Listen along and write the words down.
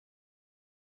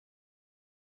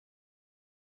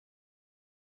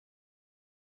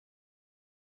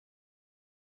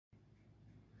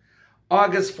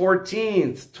August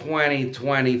 14th,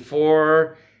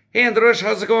 2024. Hey, Andrush,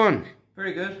 how's it going?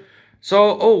 Pretty good.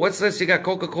 So, what's this? You got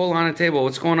Coca-Cola on the table.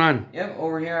 What's going on? Yep,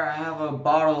 over here I have a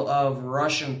bottle of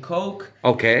Russian Coke.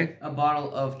 Okay. A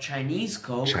bottle of Chinese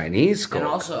Coke. Chinese Coke. And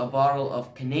also a bottle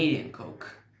of Canadian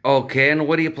Coke. Okay, and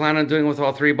what do you plan on doing with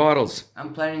all three bottles?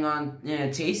 I'm planning on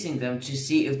tasting them to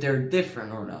see if they're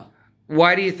different or not.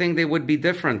 Why do you think they would be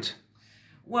different?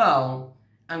 Well,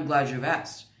 I'm glad you've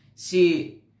asked.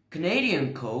 See,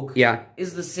 Canadian Coke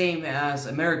is the same as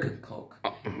American Coke.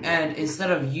 And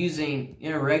instead of using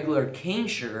regular cane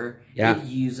sugar, it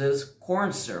uses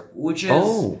corn syrup, which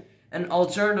is an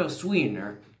alternative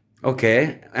sweetener.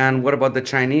 Okay, and what about the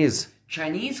Chinese?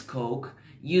 Chinese Coke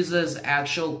uses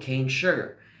actual cane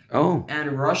sugar. Oh.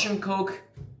 And Russian Coke,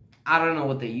 I don't know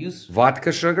what they use.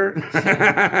 Vodka sugar?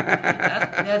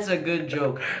 That's a good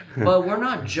joke. But we're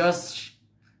not just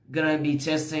going to be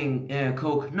testing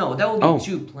Coke. No, that would be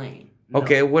too plain. No.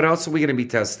 Okay, what else are we going to be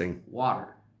testing?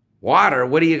 Water. Water?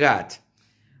 What do you got?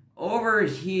 Over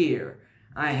here,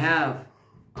 I have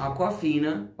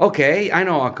Aquafina. Okay, I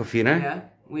know Aquafina. Yeah,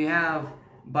 we have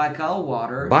Baikal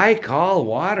water. Baikal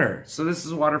water. So this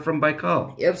is water from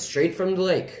Baikal. Yep, straight from the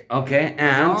lake. Okay,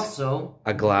 and also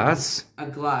a glass. A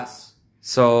glass.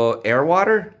 So air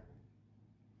water?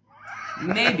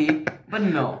 Maybe, but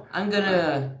no. I'm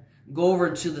gonna go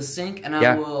over to the sink and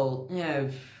I will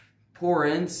pour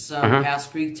in some Pass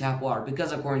Creek tap water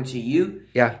because according to you,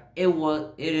 it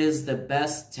is the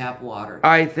best tap water.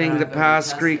 I think the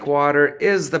Pass Creek water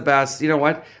is the best. You know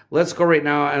what? Let's go right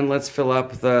now and let's fill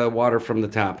up the water from the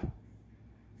tap.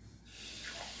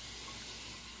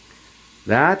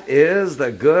 That is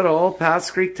the good old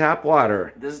Pass Creek tap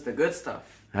water. This is the good stuff.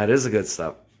 That is the good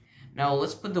stuff. Now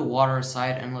let's put the water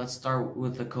aside and let's start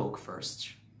with the Coke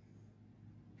first.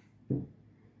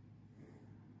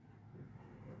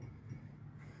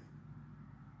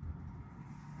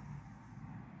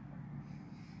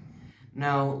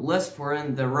 Now, let's pour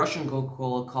in the Russian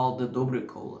Coca-Cola called the Dobry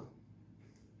Cola.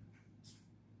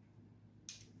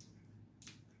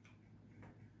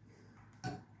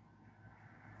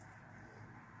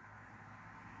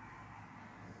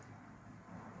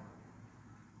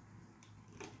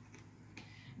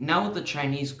 Now with the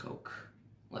Chinese Coke,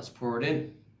 let's pour it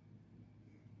in.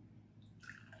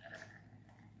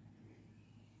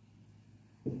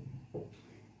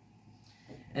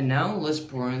 And now let's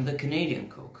pour in the Canadian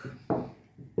Coke.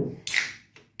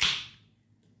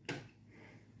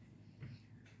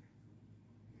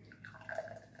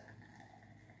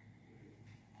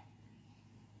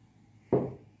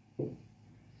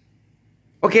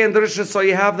 Okay, and so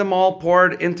you have them all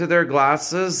poured into their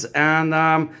glasses, and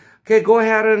okay, go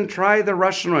ahead and try the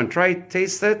Russian one.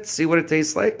 Taste it, see what it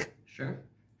tastes like. Sure.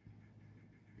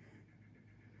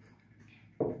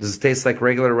 Does it taste like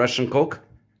regular Russian Coke?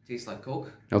 Tastes like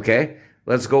Coke. Okay,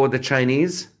 let's go with the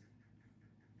Chinese.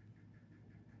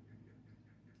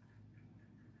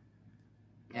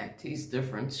 Yeah, it tastes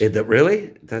different.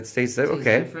 Really? That tastes different?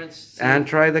 Okay. Different. And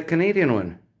try the Canadian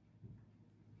one.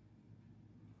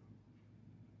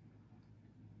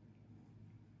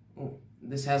 Oh,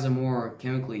 this has a more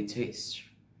chemically taste.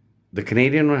 The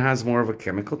Canadian one has more of a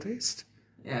chemical taste?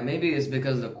 Yeah, maybe it's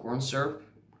because of the corn syrup.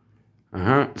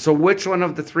 So which one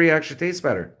of the three actually tastes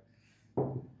better?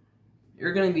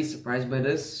 You're going to be surprised by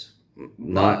this.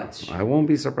 I won't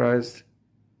be surprised.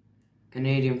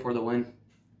 Canadian for the win.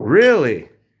 Really?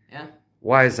 Yeah.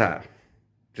 Why is that?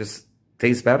 Just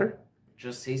tastes better?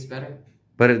 Just tastes better.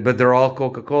 But they're all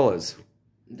Coca-Colas.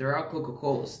 They're all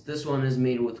Coca-Colas. This one is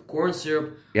made with corn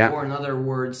syrup. Or in other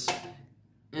words,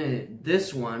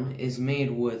 this one is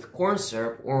made with corn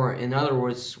syrup. Or in other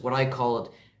words, what I call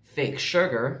it, fake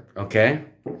sugar. Okay.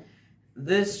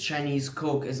 This Chinese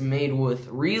Coke is made with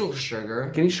real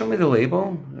sugar. Can you show me the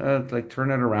label? Like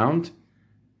turn it around.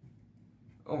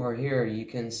 Over here, you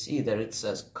can see that it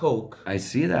says Coke. I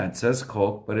see that. It says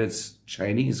Coke, but it's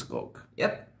Chinese Coke.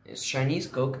 Yep, it's Chinese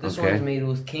Coke. This one's made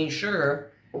with cane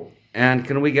sugar. And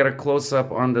can we get a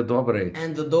close-up on the Dobry?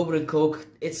 And the Dobry Coke,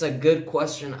 it's a good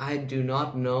question. I do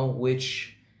not know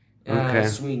which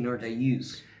sweetener they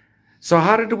use. So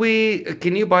how did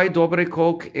can you buy Dobry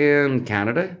Coke in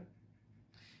Canada?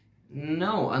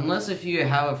 No, unless if you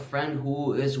have a friend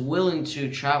who is willing to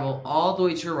travel all the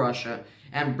way to Russia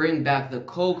and bring back the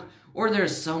Coke, or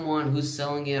there's someone who's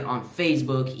selling it on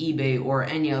Facebook, eBay, or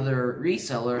any other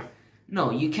reseller.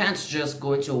 No, you can't just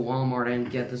go into a Walmart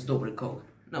and get this Dobry Coke.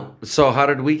 No. So how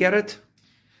did we get it?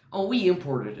 Oh, we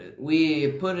imported it. We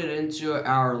put it into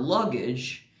our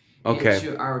luggage,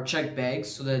 into our check bags,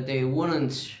 so that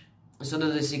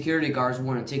the security guards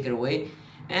wouldn't take it away.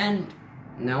 And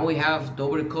Now we have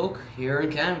Double Coke here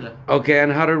in Canada. Okay,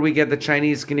 and how did we get the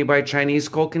Chinese? Can you buy Chinese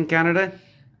Coke in Canada?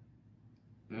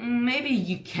 Maybe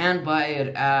you can buy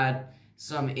it at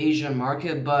some Asian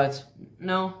market, but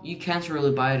no, you can't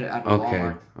really buy it at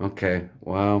Walmart. Okay,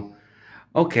 wow.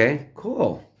 Okay,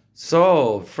 cool.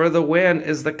 So, for the win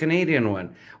is the Canadian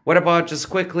one. What about, just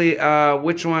quickly,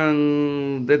 which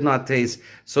one did not taste?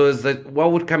 So,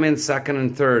 what would come in second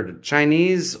and third?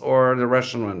 Chinese or the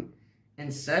Russian one?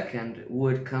 And second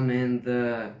would come in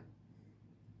the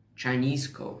Chinese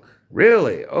Coke.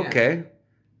 Really? Okay. Yeah.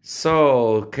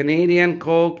 So, Canadian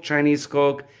Coke, Chinese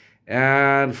Coke,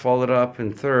 and followed up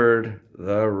in third,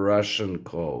 the Russian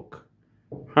Coke.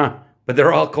 Huh. But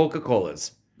they're all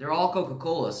Coca-Colas. They're all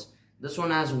Coca-Colas. This one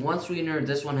has one sweetener,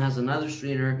 this one has another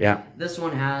sweetener. Yeah. This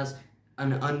one has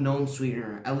an unknown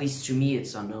sweetener. At least to me,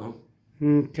 it's unknown.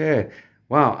 Okay.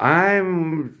 Wow,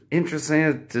 I'm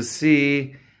interested to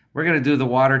see. We're going to do the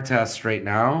water test right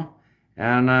now.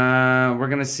 And we're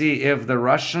going to see if the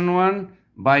Russian one,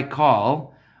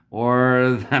 Baikal,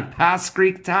 or the Pass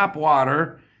Creek tap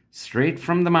water, straight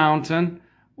from the mountain,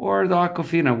 or the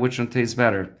Aquafina, which one tastes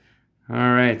better. All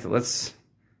right, let's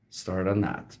start on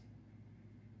that.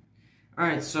 All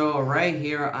right, so right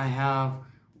here I have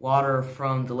water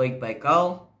from the Lake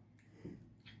Baikal,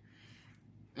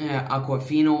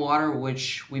 Aquafina water,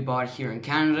 which we bought here in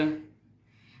Canada,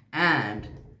 and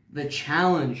the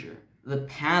Challenger, the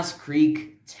Pass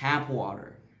Creek tap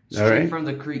water, straight from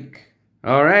the creek.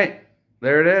 All right,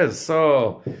 there it is.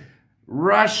 So,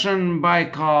 Russian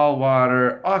Baikal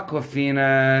water,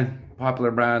 Aquafina, popular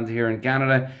brand here in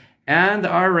Canada, and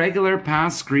our regular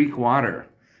Pass Creek water.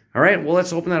 All right, well,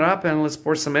 let's open it up and let's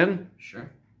pour some in. Sure.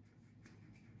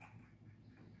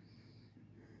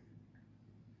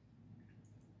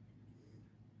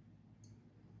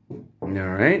 All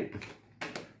right.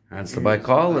 That's the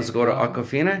Baikal. Let's go to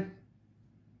Aquafina.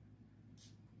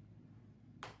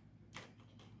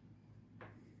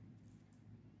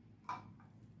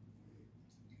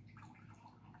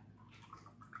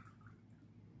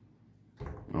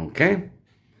 Okay.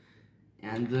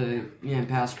 And the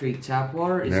Pass Creek tap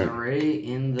water is already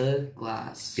in the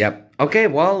glass. Yep. Okay,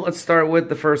 well, let's start with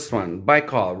the first one.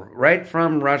 Baikal, right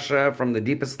from Russia, from the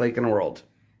deepest lake in the world.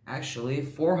 Actually,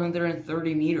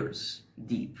 430 meters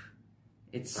deep.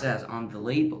 It says on the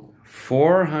label.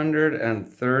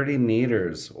 430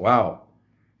 meters. Wow.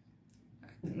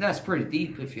 That's pretty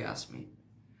deep, if you ask me.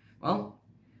 Well,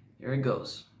 here it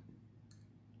goes.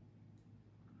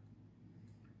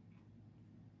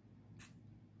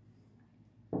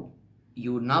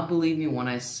 You would not believe me when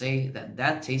I say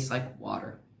that tastes like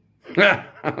water.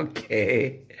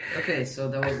 Okay. Okay, so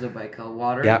that was the Baikal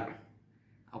water. Yep.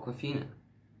 Aquafina.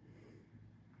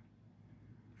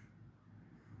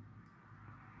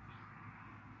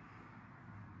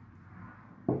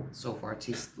 So far,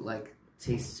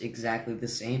 tastes exactly the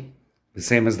same. The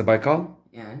same as the Baikal?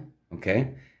 Yeah.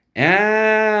 Okay.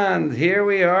 And here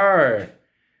we are.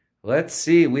 Let's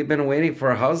see. We've been waiting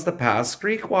for, how's the Pass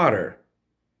Creek water?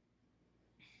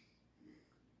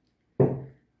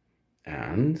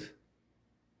 And?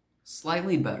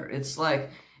 Slightly better. It's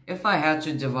like, if I had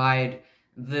to divide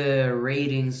the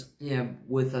ratings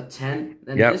with a 10,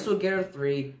 then this will get a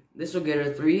 3, this will get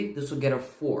a 3, this will get a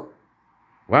 4.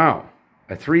 Wow.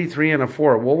 A 3, 3, and a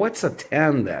 4. Well, what's a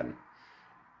 10 then?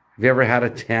 Have you ever had a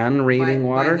 10 rating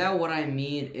water? By that, what I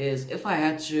mean is, if I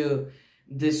had to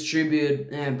distribute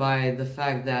by the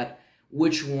fact that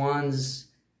which ones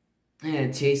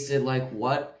tasted like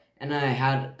what, and I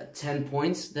had 10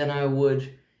 points, then I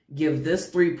would give this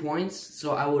 3 points,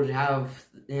 so I would have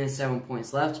 7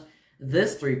 points left,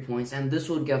 this 3 points, and this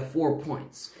would get 4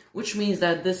 points, which means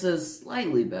that this is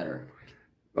slightly better.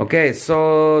 Okay,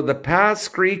 so the Pass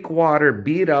Creek water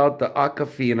beat out the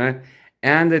Aquafina,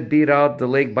 and it beat out the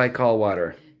Lake Baikal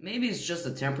water. Maybe it's just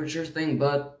a temperature thing,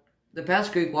 but the Pass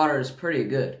Creek water is pretty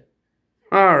good.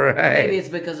 All right. Maybe it's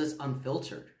because it's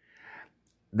unfiltered.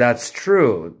 That's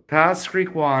true. Pass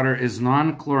Creek water is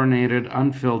non-chlorinated,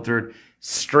 unfiltered,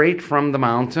 straight from the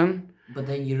mountain. But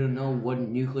then you don't know what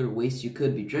nuclear waste you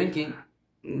could be drinking.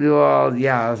 Well,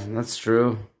 yeah, that's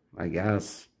true, I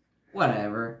guess.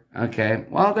 Whatever. Okay,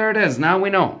 well, there it is. Now we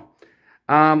know.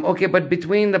 Okay, but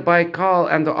between the Baikal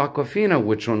and the Aquafina,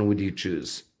 which one would you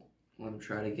choose? Want to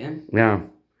try it again? Yeah.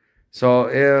 So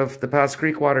if the Pass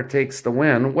Creek water takes the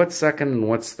win, what's second and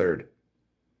what's third?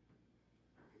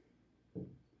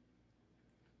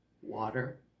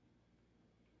 Water.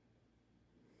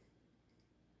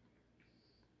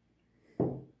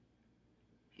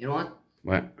 You know what?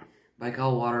 What?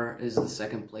 Baikal water is the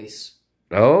second place.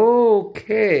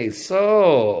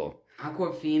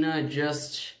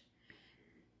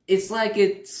 it's like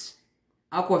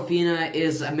Aquafina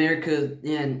is America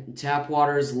and tap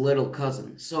water's little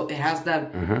cousin. So it has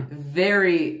that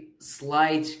very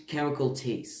slight chemical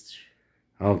taste.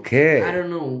 Okay. I don't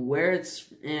know where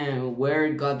where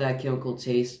it got that chemical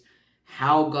taste,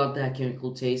 how it got that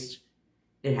chemical taste.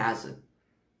 It has it.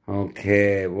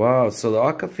 Okay. Wow. So the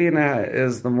Aquafina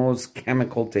is the most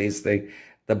chemical tasting.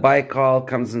 The Baikal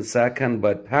comes in second,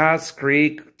 but Pass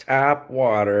Creek tap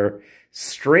water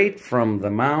straight from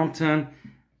the mountain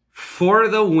for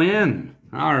the win.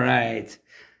 All right.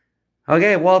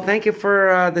 Okay, well, thank you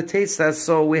for the taste test.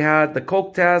 So we had the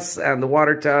Coke test and the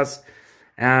water test.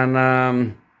 And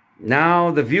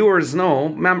now the viewers know.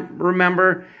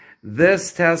 Remember,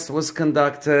 this test was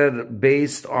conducted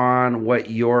based on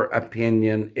what your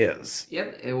opinion is.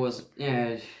 Yep, it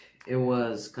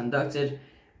was conducted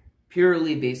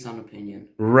purely based on opinion.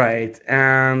 Right,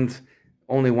 and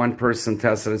only one person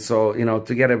tested it. So, you know,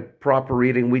 to get a proper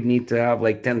reading, we'd need to have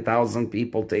like 10,000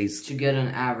 people taste. To get an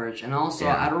average. And also,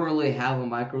 I don't really have a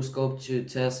microscope to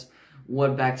test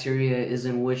what bacteria is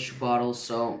in which bottle,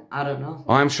 so I don't know.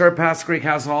 Oh, I'm sure Pass Creek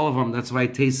has all of them. That's why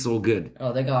it tastes so good.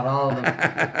 Oh, they got all of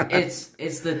them.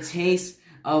 It's the taste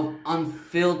of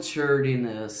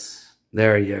unfilteredness.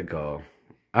 There you go.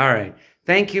 All right.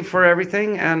 Thank you for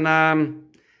everything, and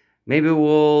maybe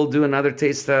we'll do another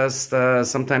taste test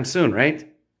sometime soon, right?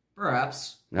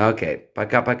 Perhaps. Okay.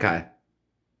 Пока-пока.